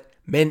chocolate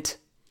mint.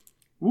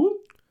 Woo.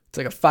 It's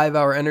like a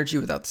 5-hour energy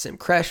without the same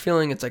crash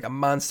feeling. It's like a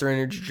Monster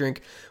energy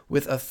drink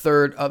with a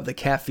third of the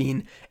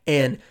caffeine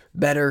and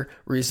better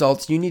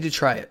results. You need to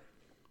try it.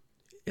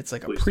 It's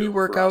like a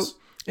pre-workout.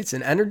 It's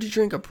an energy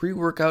drink, a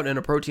pre-workout, and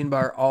a protein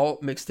bar all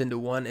mixed into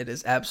one. It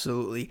is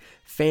absolutely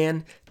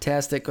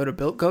fantastic. Go to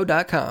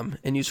BuiltGo.com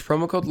and use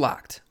promo code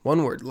LOCKED.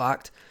 One word,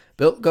 LOCKED.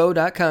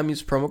 BuiltGo.com,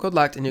 use promo code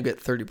LOCKED, and you'll get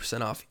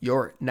 30% off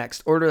your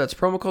next order. That's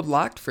promo code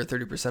LOCKED for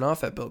 30%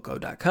 off at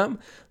BuiltGo.com.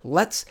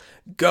 Let's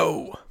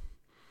go.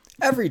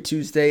 Every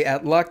Tuesday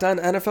at Locked On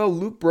NFL,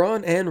 Luke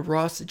Braun and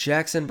Ross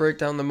Jackson break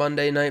down the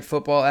Monday Night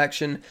Football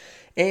action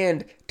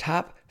and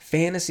top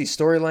fantasy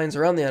storylines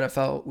around the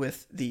NFL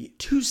with the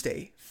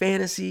Tuesday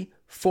Fantasy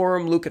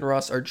Forum. Luke and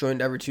Ross are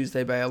joined every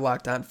Tuesday by a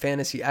Locked On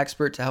fantasy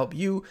expert to help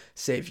you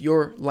save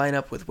your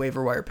lineup with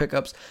waiver wire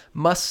pickups,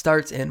 must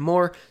starts, and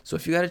more. So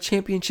if you got a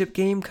championship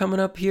game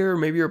coming up here, or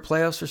maybe your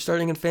playoffs are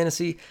starting in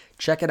fantasy,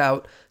 check it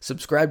out.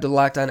 Subscribe to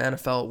Locked On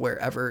NFL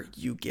wherever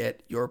you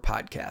get your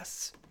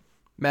podcasts.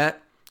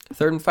 Matt,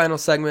 third and final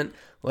segment.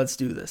 Let's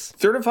do this.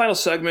 Third and final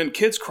segment.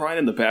 Kid's crying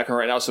in the background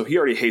right now, so he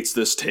already hates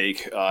this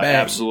take.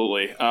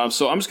 Absolutely.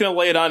 So I'm just going to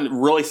lay it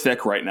on really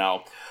thick right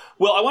now.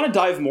 Well, I want to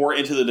dive more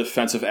into the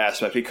defensive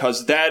aspect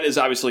because that is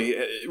obviously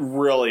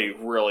really,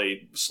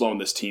 really slowing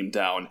this team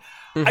down.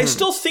 Mm-hmm. I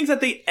still think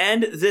that they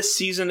end this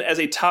season as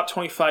a top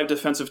 25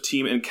 defensive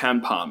team in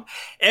KenPom.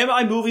 Am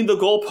I moving the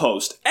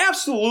goalpost?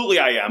 Absolutely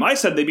I am. I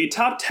said they'd be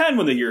top 10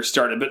 when the year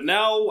started, but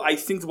now I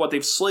think what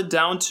they've slid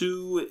down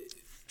to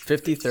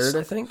 53rd,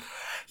 I think.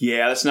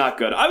 Yeah, that's not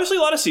good. Obviously,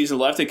 a lot of season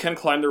left. They can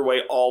climb their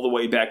way all the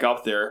way back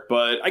up there.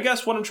 But I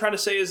guess what I'm trying to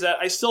say is that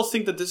I still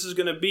think that this is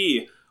going to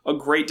be a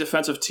great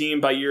defensive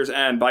team by year's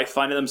end by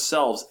finding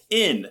themselves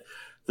in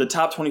the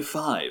top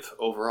 25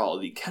 overall,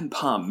 the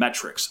KenPom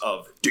metrics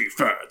of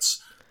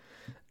defense.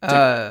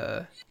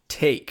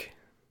 Take.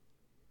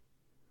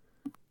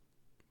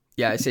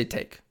 Yeah, I say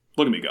take.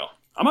 Look at me go.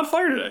 I'm on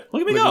fire today.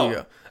 Look at me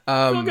go.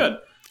 Feeling good.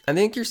 I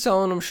think you're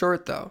selling them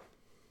short, though.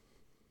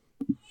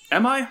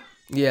 Am I?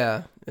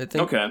 Yeah.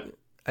 Okay.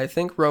 I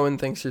think Rowan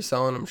thinks you're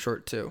selling them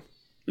short, too.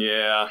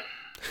 Yeah.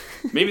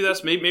 Maybe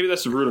that's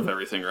the root of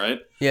everything, right?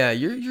 Yeah,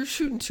 you're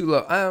shooting too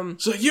low.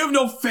 So you have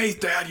no faith,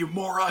 Dad, you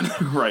moron.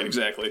 Right,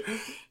 exactly.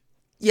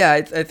 Yeah,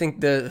 I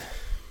think the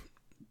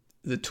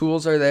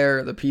tools are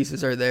there, the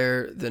pieces are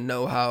there, the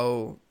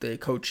know-how, the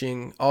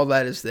coaching, all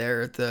that is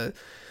there.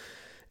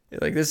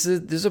 This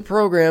is a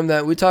program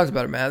that we talked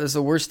about it, Matt. This is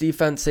the worst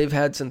defense they've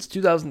had since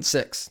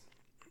 2006,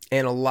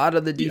 and a lot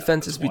of the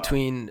defenses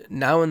between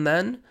now and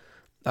then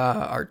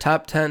are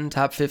top 10,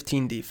 top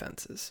 15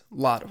 defenses. A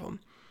lot of them.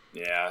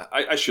 Yeah,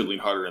 I should lean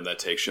harder in that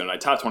take, shouldn't I?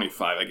 Top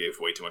 25, I gave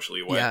way too much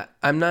leeway. Yeah,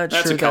 I'm not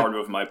That's sure. That's a coward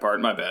move on my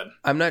part. My bad.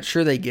 I'm not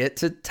sure they get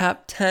to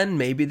top 10.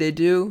 Maybe they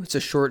do. It's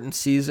a shortened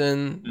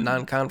season. Mm-hmm.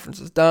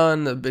 Non-conference is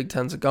done. The Big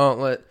Ten's a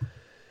gauntlet.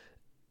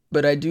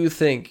 But I do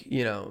think,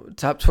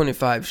 top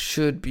 25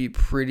 should be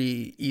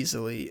pretty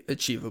easily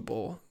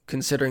achievable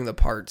considering the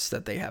parts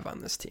that they have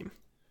on this team.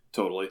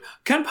 Totally.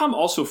 KenPom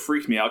also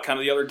freaked me out kind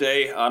of the other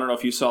day. I don't know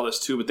if you saw this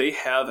too, but they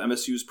have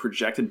MSU's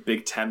projected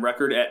Big Ten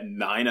record at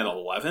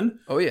 9-11.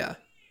 Oh yeah.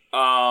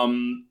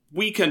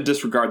 We can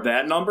disregard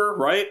that number,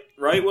 right?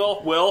 Right,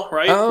 Will,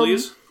 right?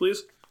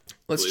 Please.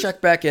 Let's check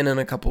back in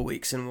a couple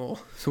weeks and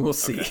we'll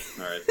see. Okay.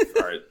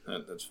 All right.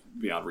 That's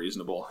beyond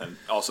reasonable and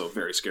also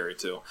very scary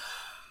too.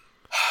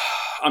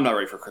 I'm not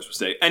ready for Christmas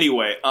Day.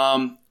 Anyway,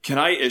 can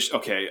I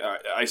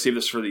I save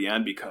this for the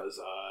end because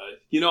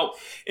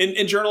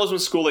in journalism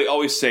school, they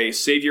always say,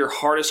 save your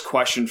hardest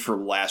question for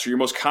last or your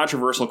most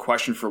controversial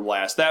question for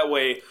last. That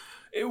way,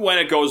 when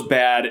it goes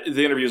bad,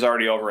 the interview's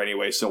already over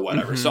anyway, so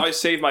whatever. So I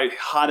save my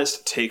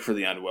hottest take for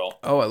the end, Will.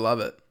 Oh, I love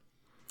it.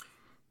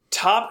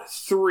 Top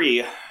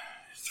 3,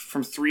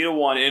 from 3 to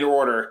 1 in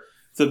order,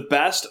 the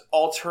best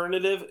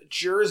alternative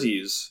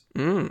jerseys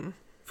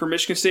for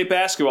Michigan State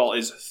basketball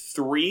is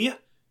 3,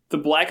 the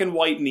black and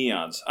white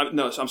neons.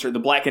 The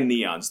black and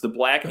neons. The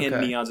black and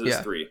neons is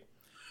 3.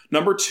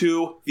 Number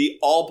 2, the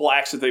all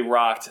blacks that they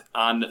rocked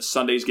on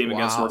Sunday's game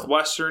against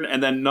Northwestern.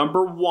 And then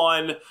number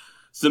 1,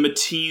 the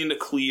Mateen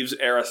Cleaves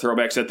era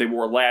throwbacks that they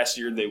wore last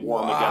year. They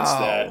wore them against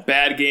that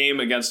bad game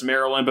against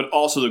Maryland, but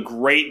also the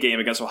great game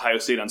against Ohio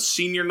State on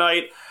senior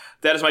night.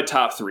 That is my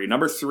top 3.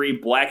 Number 3,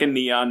 black and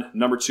neon.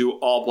 Number 2,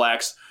 all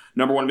blacks.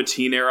 Number 1,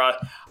 Mateen era.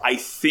 I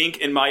think,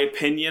 in my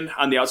opinion,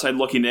 on the outside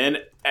looking in,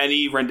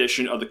 any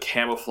rendition of the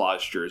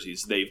camouflage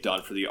jerseys they've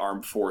done for the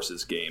Armed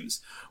Forces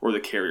games, or the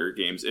Carrier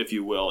games, if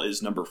you will,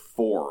 is number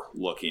 4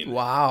 looking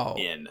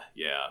in.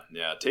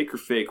 Yeah. Take your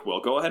fake, Will.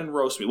 Go ahead and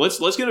roast me.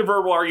 Let's get a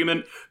verbal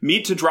argument,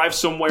 meet to drive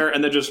somewhere,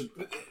 and then just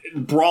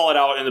brawl it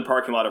out in the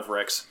parking lot of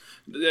Rick's.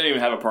 They didn't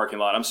even have a parking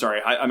lot. I'm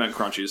sorry. I meant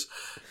Crunchies.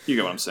 You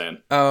get what I'm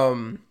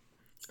saying.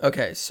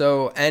 Okay,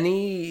 so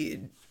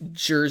any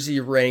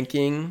jersey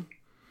ranking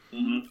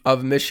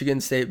of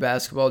Michigan State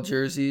basketball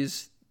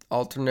jerseys,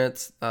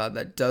 alternates,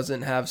 that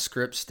doesn't have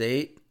Script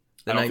State.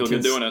 I don't feel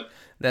good doing it.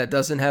 That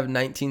doesn't have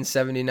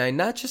 1979,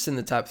 not just in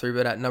the top 3,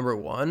 but at number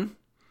 1.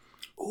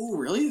 Oh,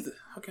 really?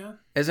 Okay.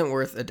 Isn't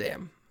worth a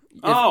damn.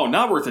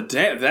 Not worth a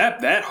damn.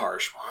 That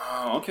harsh.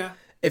 Wow, okay.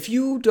 If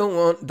you don't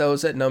want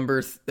those at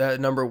number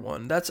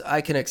 1,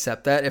 I can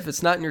accept that. If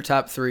it's not in your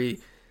top 3,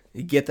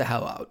 get the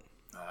hell out.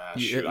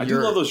 Shoot. I do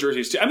love those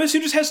jerseys too.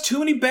 MSU just has too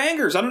many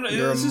bangers. I don't know.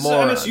 This is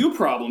an MSU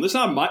problem. It's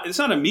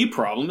not a me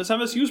problem. It's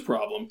MSU's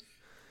problem.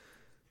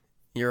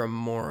 You're a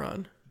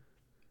moron.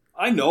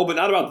 I know, but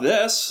not about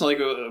this. Like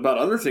about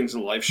other things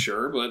in life,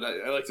 sure. But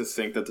I like to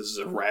think that this is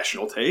a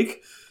rational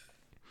take.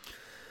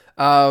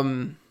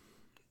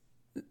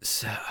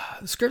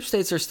 Script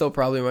States are still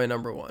probably my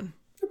number 1.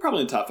 They're probably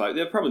in the top 5.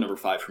 They're probably number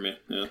 5 for me.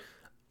 Yeah.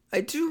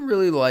 I do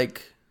really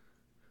like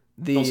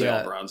the. Don't say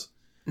all bronze.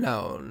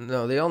 No,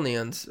 the all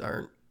neons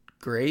aren't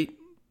great.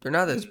 They're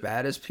not as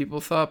bad as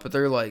people thought, but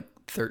they're like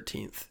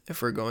 13th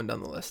if we're going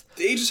down the list.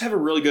 They just have a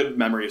really good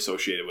memory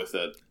associated with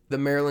it. The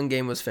Maryland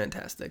game was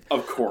fantastic.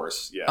 Of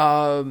course,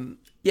 yeah.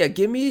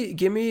 Give me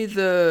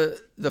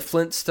the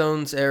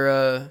Flintstones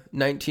era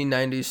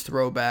 1990s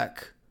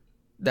throwback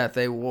that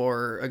they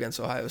wore against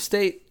Ohio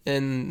State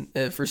and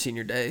for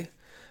senior day.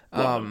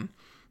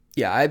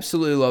 Yeah, I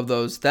absolutely love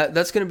those.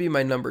 That's going to be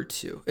my number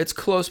 2. It's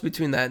close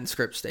between that and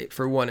Script State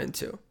for 1 and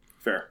 2.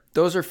 Fair.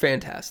 Those are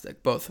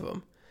fantastic, both of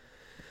them.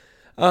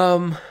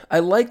 I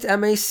liked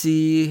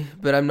MAC,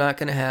 but I'm not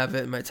going to have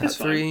it in my top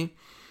 3.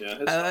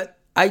 Yeah,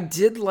 I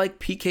did like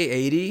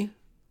PK80.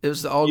 It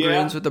was the all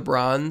greens with the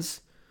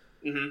bronze.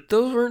 Mm-hmm.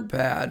 Those weren't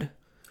bad.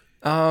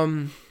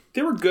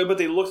 They were good, but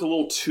they looked a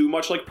little too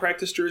much like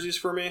practice jerseys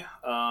for me.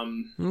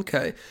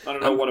 Okay. I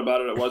don't know what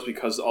about it was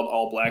because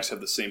all blacks have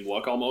the same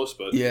look almost,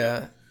 but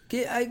yeah.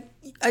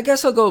 I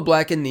guess I'll go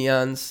black and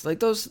neons. Like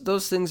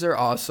those things are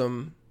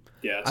awesome.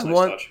 Yeah, it's a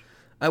nice touch.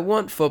 I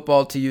want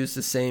football to use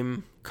the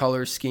same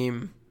color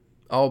scheme,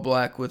 all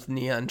black with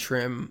neon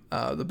trim.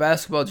 The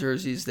basketball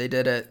jerseys, they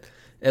did it.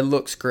 It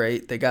looks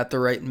great. They got the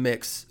right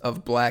mix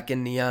of black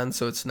and neon,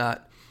 so it's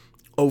not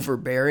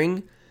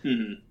overbearing.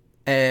 Mm-hmm.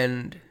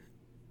 And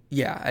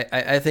yeah,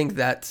 I think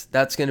that's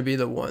going to be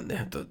the one.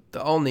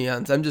 The all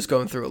neons. I'm just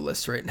going through a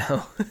list right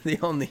now. The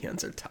all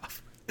neons are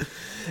tough,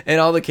 and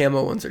all the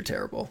camo ones are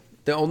terrible.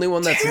 The only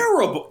one that's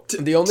terrible.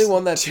 The only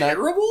one that's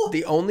terrible.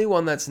 The only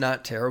one that's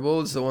not terrible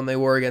is the one they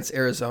wore against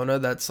Arizona.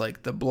 That's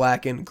like the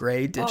black and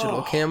gray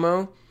digital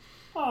camo.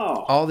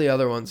 Oh. All the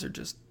other ones are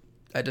just.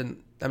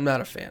 I'm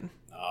not a fan.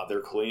 They're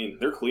clean.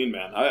 They're clean,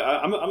 man.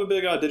 I'm a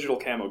big digital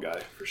camo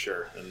guy for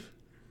sure, and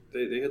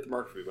they hit the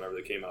mark for me whenever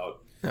they came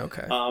out.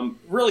 Okay.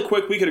 Really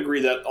quick, we could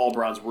agree that all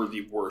Browns were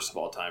the worst of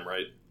all time,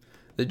 right?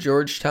 The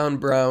Georgetown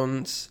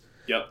Browns.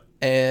 Yep.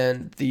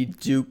 And the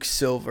Duke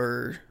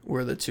Silver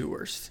were the 2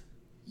 worst.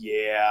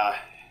 Yeah.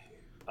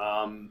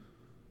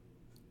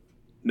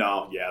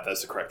 No, yeah,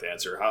 that's the correct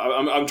answer.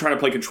 I'm trying to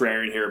play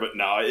contrarian here, but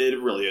no, it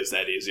really is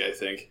that easy, I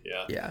think.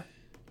 Yeah. Yeah.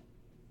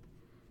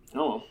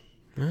 Oh,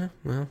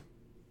 well.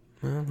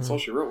 That's all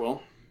she wrote,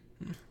 Will.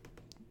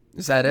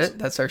 Is that it?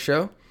 That's our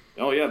show?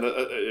 Oh, yeah.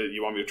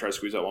 You want me to try to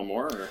squeeze out one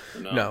more? Or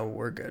no? No,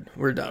 we're good.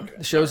 We're done. Okay.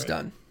 The show's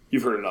done.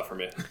 You've heard enough from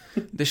me.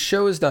 The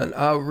show is done.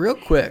 Real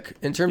quick,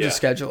 in terms of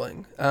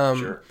scheduling.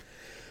 Sure.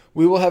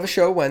 We will have a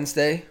show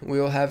Wednesday. We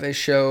will have a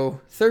show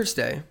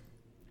Thursday.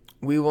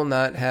 We will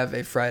not have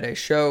a Friday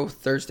show.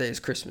 Thursday is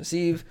Christmas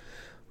Eve.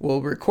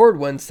 We'll record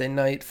Wednesday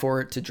night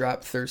for it to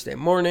drop Thursday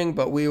morning,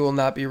 but we will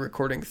not be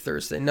recording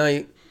Thursday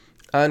night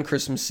on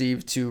Christmas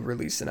Eve to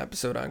release an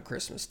episode on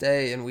Christmas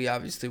Day, and we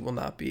obviously will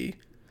not be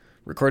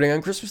recording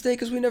on Christmas Day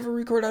because we never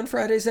record on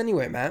Fridays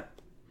anyway, Matt.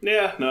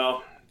 Yeah,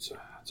 no. It's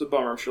a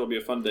bummer. I'm sure it'll be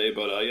a fun day,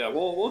 but yeah,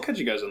 we'll catch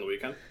you guys on the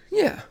weekend.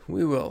 Yeah,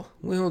 we will.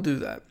 We will do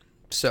that.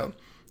 So,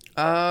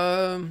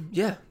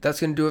 yeah, that's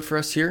going to do it for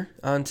us here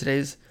on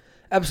today's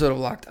episode of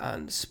Locked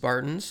On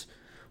Spartans.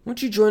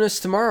 Won't you join us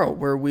tomorrow,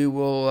 where we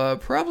will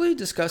probably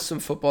discuss some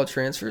football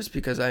transfers,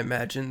 because I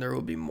imagine there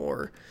will be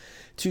more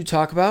to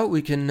talk about.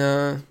 We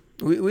can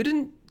we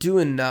didn't do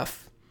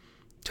enough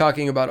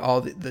talking about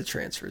all the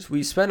transfers.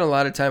 We spent a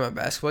lot of time on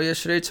basketball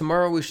yesterday.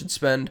 Tomorrow we should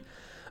spend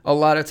a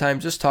lot of time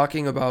just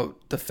talking about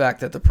the fact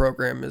that the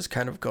program is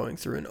kind of going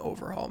through an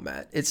overhaul,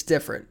 Matt. It's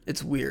different.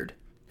 It's weird.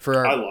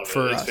 I love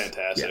it. It's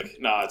fantastic. Yeah.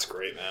 No, it's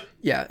great, man.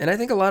 Yeah, and I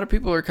think a lot of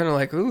people are kind of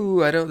like, ooh,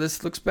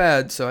 this looks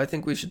bad. So I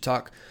think we should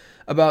talk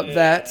about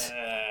that.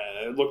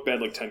 It looked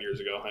bad like 10 years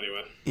ago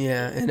anyway.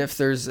 Yeah, and if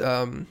there's...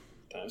 Times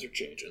are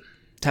changing.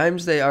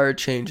 Times they are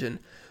changing.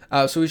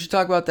 So we should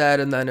talk about that,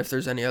 and then if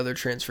there's any other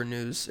transfer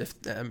news, if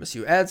the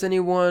MSU adds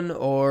anyone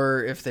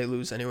or if they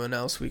lose anyone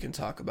else, we can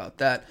talk about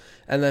that.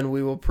 And then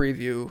we will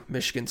preview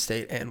Michigan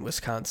State and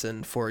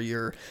Wisconsin for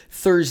your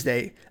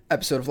Thursday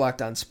episode of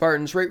Locked On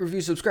Spartans. Rate,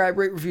 review, subscribe.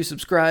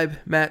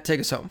 Matt, take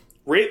us home.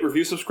 Rate,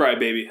 review, subscribe,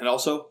 baby. And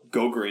also,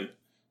 go green.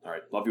 All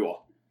right, love you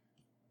all.